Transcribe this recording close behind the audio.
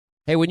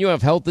Hey, when you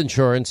have health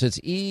insurance, it's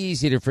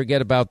easy to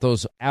forget about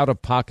those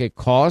out-of-pocket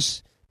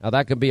costs. Now,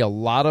 that can be a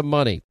lot of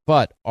money,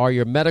 but are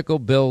your medical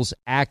bills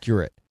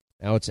accurate?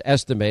 Now, it's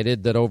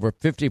estimated that over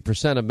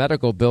 50% of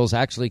medical bills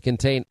actually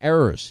contain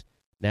errors.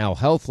 Now,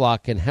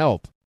 HealthLock can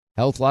help.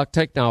 HealthLock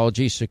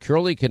technology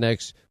securely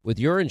connects with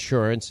your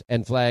insurance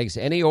and flags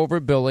any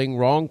overbilling,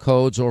 wrong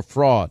codes, or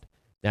fraud.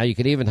 Now, you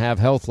can even have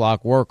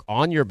HealthLock work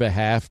on your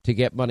behalf to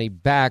get money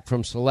back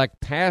from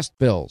select past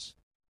bills.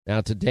 Now,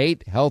 to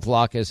date,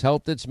 HealthLock has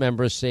helped its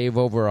members save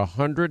over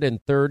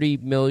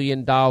 $130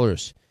 million.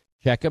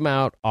 Check them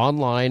out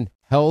online,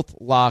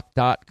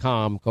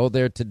 healthlock.com. Go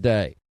there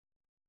today.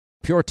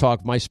 Pure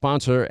Talk, my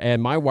sponsor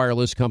and my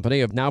wireless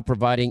company, are now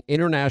providing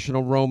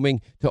international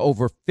roaming to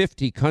over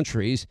 50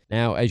 countries.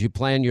 Now, as you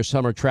plan your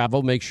summer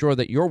travel, make sure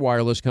that your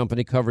wireless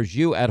company covers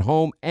you at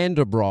home and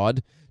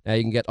abroad. Now,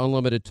 you can get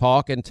unlimited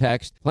talk and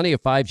text, plenty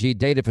of 5G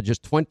data for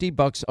just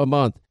 $20 a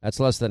month.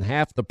 That's less than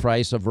half the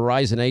price of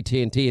Verizon,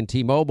 AT&T, and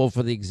T-Mobile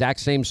for the exact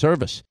same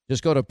service.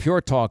 Just go to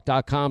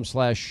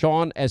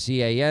puretalk.com/Sean,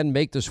 S-E-A-N.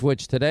 Make the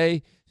switch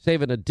today.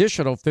 Save an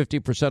additional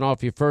 50%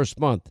 off your first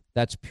month.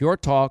 That's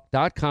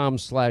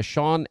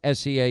puretalk.com/Sean,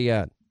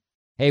 S-E-A-N.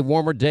 Hey,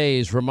 warmer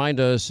days remind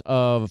us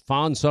of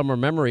fond summer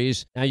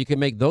memories. Now you can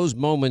make those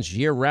moments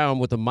year-round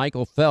with the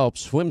Michael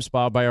Phelps Swim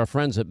Spa by our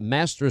friends at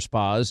Master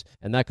Spas,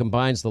 and that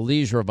combines the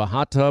leisure of a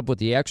hot tub with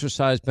the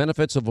exercise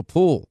benefits of a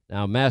pool.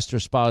 Now, Master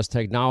Spa's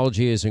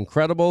technology is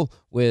incredible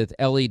with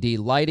LED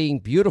lighting,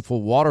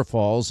 beautiful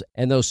waterfalls,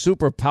 and those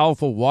super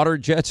powerful water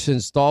jets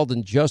installed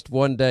in just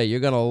one day. You're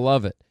going to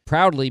love it.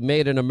 Proudly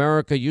made in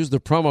America. Use the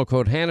promo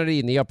code Hannity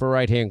in the upper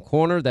right-hand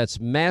corner. That's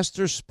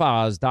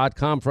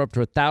masterspas.com for up to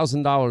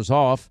 $1,000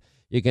 off.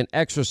 You can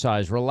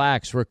exercise,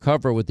 relax,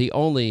 recover with the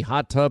only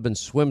hot tub and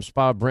swim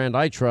spa brand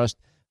I trust,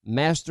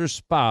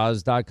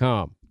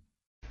 masterspas.com.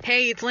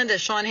 Hey, it's Linda,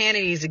 Sean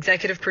Hannity's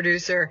executive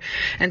producer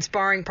and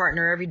sparring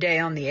partner every day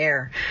on the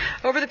air.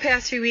 Over the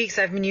past few weeks,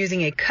 I've been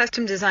using a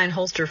custom-designed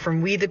holster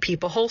from We the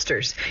People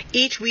Holsters.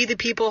 Each We the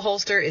People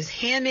holster is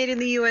handmade in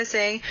the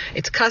USA,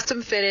 it's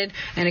custom-fitted,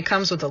 and it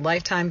comes with a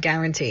lifetime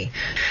guarantee.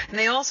 And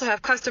they also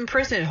have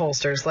custom-printed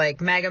holsters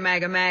like MAGA,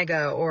 MAGA,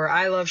 MAGA, or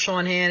I Love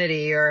Sean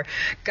Hannity, or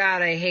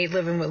God, I Hate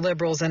Living with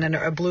Liberals in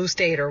a Blue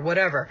State, or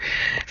whatever.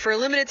 For a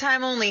limited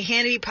time only,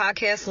 Hannity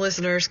Podcast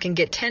listeners can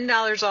get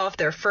 $10 off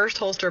their first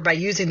holster by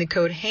using the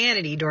code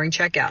Hannity during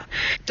checkout.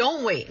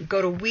 Don't wait.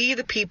 Go to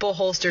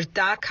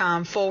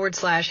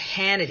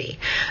wethepeopleholsters.com/Hannity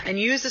and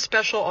use the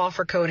special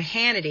offer code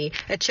Hannity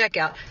at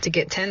checkout to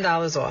get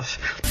 $10 off.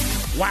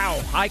 Wow,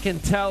 I can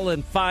tell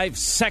in 5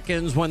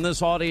 seconds when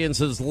this audience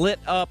is lit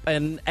up,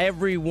 and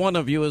every one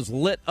of you is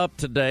lit up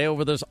today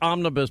over this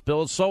omnibus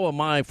bill. So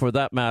am I, for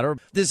that matter.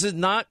 This is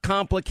not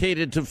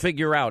complicated to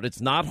figure out.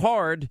 It's not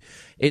hard.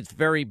 It's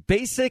very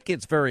basic.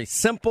 It's very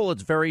simple.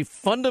 It's very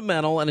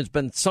fundamental, and it's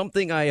been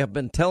something I have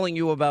been telling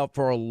you about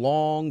for a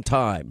long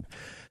time.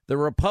 The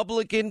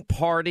Republican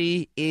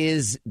Party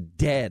is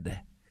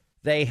dead.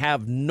 They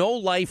have no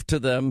life to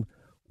them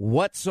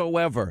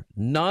whatsoever.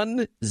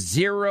 None,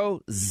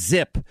 zero,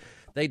 zip.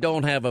 They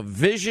don't have a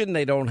vision.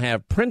 They don't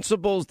have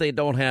principles. They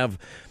don't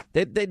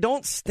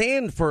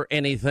stand for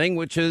anything,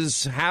 which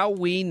is how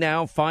we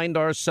now find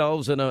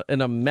ourselves in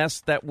a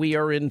mess that we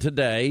are in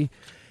today,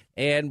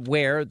 and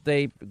where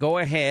they go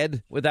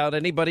ahead without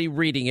anybody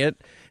reading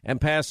it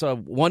and pass a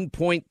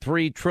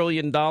 $1.3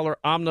 trillion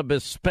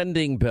omnibus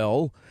spending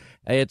bill.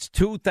 It's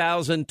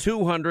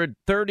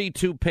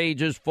 2,232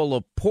 pages full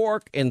of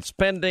pork and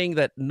spending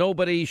that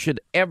nobody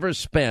should ever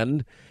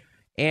spend.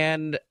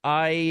 And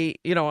I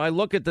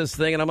look at this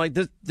thing and I'm like,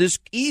 this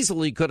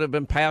easily could have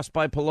been passed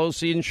by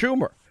Pelosi and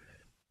Schumer.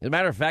 As a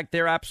matter of fact,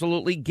 they're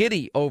absolutely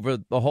giddy over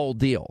the whole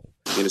deal.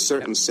 In a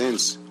certain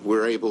sense,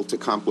 we're able to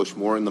accomplish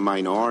more in the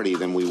minority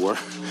than we were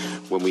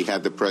when we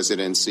had the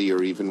presidency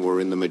or even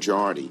were in the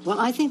majority. Well,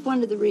 I think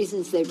one of the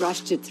reasons they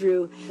rushed it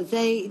through,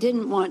 they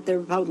didn't want their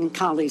Republican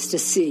colleagues to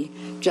see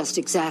just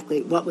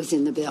exactly what was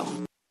in the bill.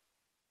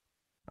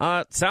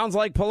 Sounds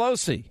like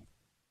Pelosi.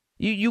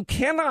 You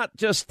cannot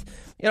just,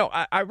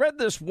 I read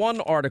this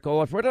one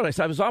article. What did I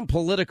say? I was on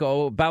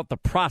Politico about the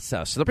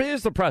process.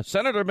 Here's the process.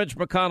 Senator Mitch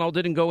McConnell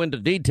didn't go into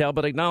detail,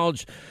 but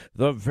acknowledged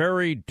the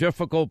very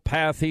difficult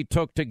path he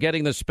took to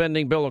getting the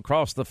spending bill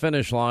across the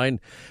finish line.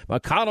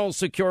 McConnell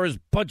secures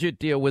budget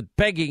deal with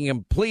begging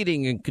and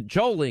pleading and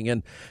cajoling,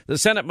 and the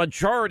Senate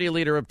Majority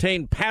Leader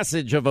obtained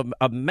passage of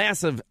a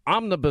massive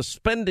omnibus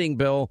spending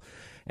bill,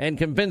 and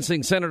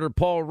convincing Senator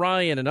Paul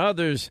Ryan and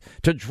others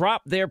to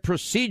drop their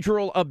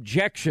procedural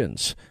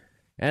objections.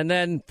 And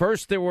then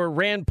first there were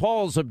Rand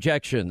Paul's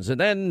objections,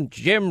 and then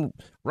Jim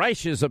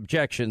Reich's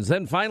objections.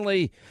 Then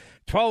finally,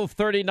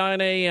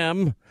 12:39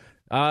 a.m.,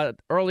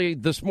 early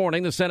this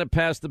morning, the Senate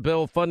passed the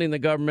bill funding the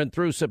government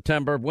through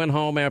September, went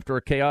home after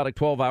a chaotic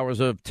 12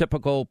 hours of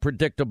typical,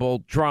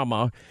 predictable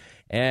drama,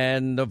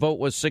 and the vote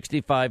was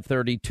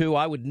 65-32.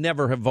 I would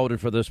never have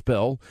voted for this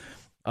bill.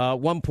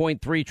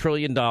 $1.3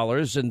 trillion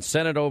and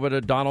sent it over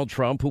to Donald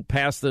Trump, who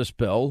passed this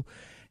bill.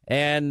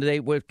 And they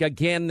would,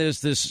 again,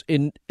 there's this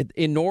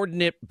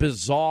inordinate,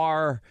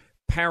 bizarre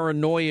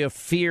paranoia,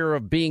 fear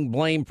of being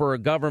blamed for a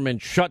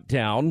government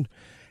shutdown.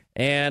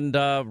 And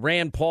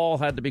Rand Paul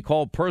had to be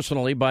called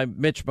personally by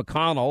Mitch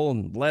McConnell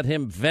and let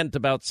him vent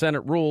about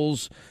Senate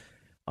rules.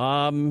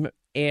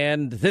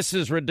 And this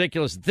is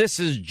ridiculous. This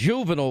is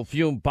juvenile,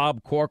 fumed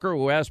Bob Corker,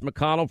 who asked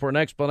McConnell for an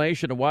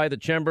explanation of why the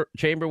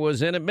chamber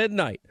was in at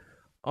midnight.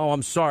 Oh,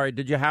 I'm sorry.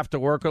 Did you have to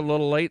work a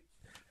little late,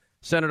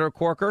 Senator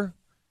Corker?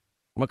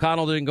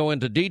 McConnell didn't go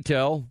into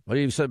detail, but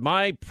he said,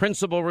 my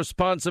principal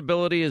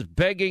responsibility is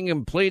begging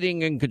and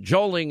pleading and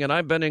cajoling, and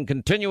I've been in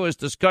continuous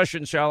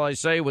discussion, shall I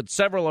say, with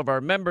several of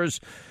our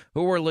members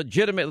who were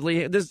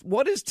legitimately...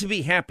 What is to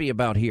be happy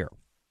about here?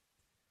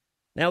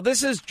 Now,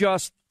 this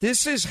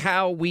is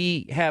how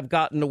we have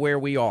gotten to where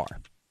we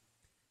are.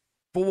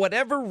 For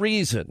whatever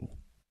reason,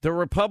 the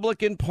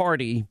Republican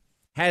Party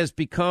has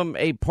become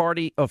a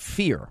party of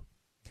fear.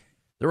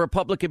 The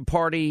Republican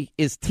Party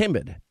is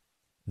timid.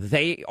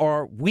 They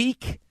are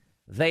weak,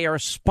 they are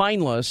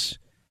spineless,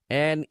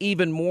 and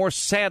even more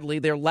sadly,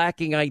 they're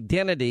lacking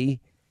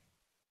identity,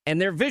 and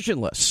they're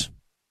visionless.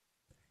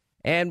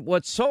 And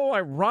what's so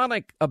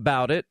ironic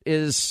about it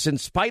is, in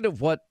spite of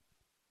what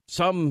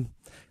some,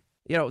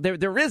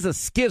 there is a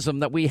schism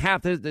that we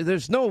have to,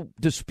 there's no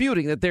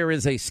disputing that there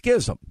is a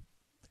schism.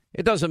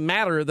 It doesn't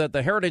matter that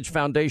the Heritage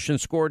Foundation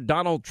scored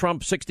Donald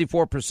Trump's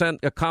 64%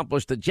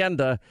 accomplished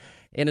agenda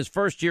in his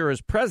first year as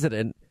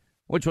president,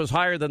 which was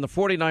higher than the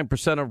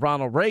 49% of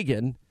Ronald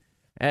Reagan,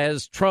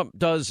 as Trump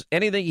does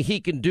anything he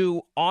can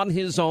do on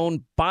his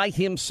own, by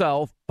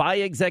himself, by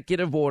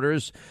executive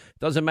orders.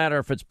 Doesn't matter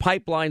if it's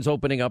pipelines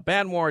opening up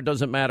ANWR. It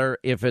doesn't matter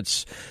if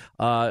it's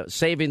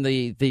saving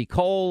the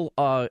coal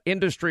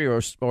industry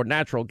or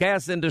natural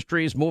gas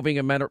industries, moving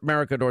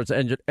America towards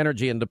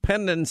energy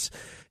independence,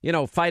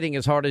 fighting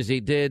as hard as he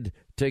did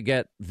to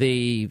get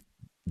the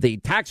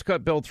tax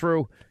cut bill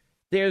through.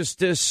 There's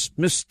this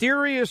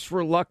mysterious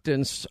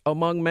reluctance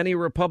among many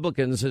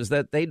Republicans is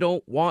that they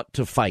don't want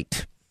to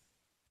fight.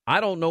 I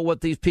don't know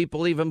what these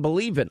people even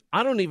believe in.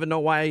 I don't even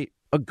know why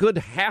a good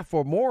half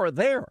or more are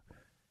there.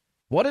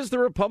 What does the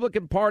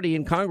Republican Party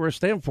in Congress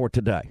stand for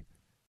today?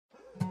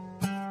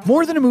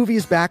 More Than a Movie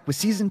is back with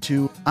Season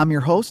 2. I'm your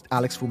host,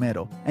 Alex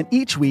Fumero, and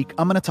each week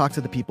I'm going to talk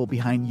to the people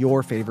behind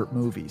your favorite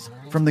movies.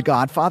 From The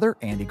Godfather,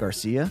 Andy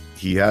Garcia.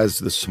 He has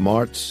the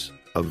smarts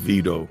of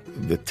Vito,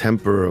 the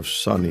temper of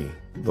Sonny,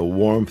 the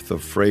warmth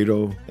of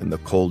Fredo, and the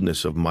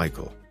coldness of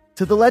Michael.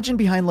 To the legend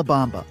behind La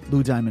Bamba,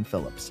 Lou Diamond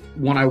Phillips.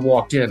 When I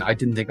walked in, I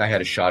didn't think I had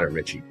a shot at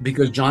Richie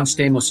because John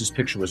Stamos'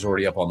 picture was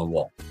already up on the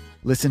wall.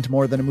 Listen to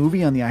More Than a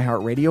Movie on the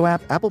iHeartRadio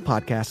app, Apple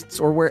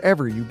Podcasts, or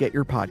wherever you get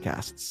your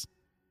podcasts.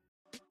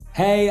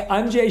 Hey,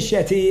 I'm Jay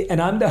Shetty,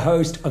 and I'm the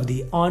host of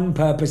the On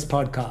Purpose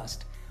podcast.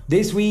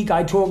 This week,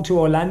 I talked to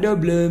Orlando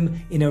Bloom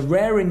in a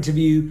rare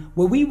interview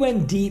where we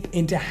went deep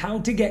into how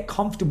to get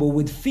comfortable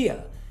with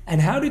fear and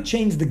how to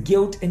change the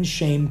guilt and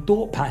shame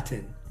thought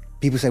pattern.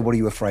 People say, what are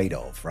you afraid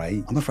of,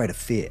 right? I'm afraid of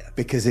fear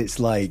because it's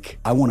like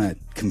I want to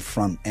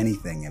confront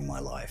anything in my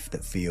life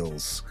that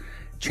feels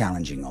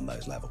challenging on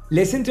those levels.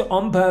 Listen to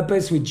On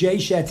Purpose with Jay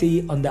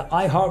Shetty on the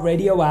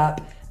iHeartRadio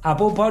app,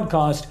 Apple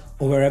Podcast,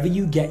 or wherever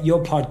you get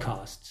your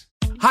podcasts.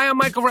 Hi, I'm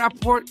Michael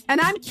Rappaport. And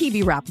I'm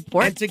Kibi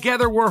Rappaport. And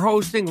together we're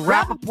hosting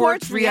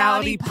Rappaport's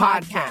Reality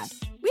Podcast.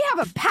 We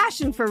have a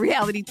passion for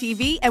reality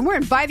TV, and we're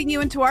inviting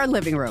you into our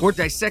living room. We're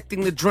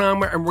dissecting the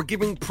drama, and we're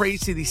giving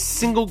praise to the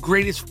single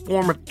greatest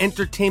form of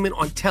entertainment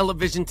on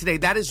television today.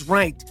 That is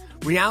right.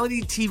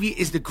 Reality TV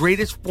is the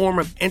greatest form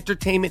of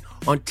entertainment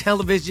on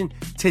television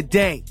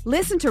today.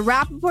 Listen to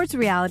Rappaport's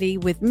Reality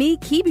with me,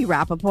 Kibi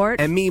Rappaport.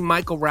 And me,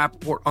 Michael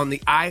Rappaport, on the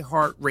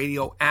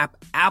iHeartRadio app,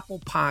 Apple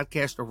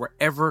Podcast, or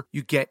wherever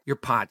you get your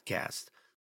podcast.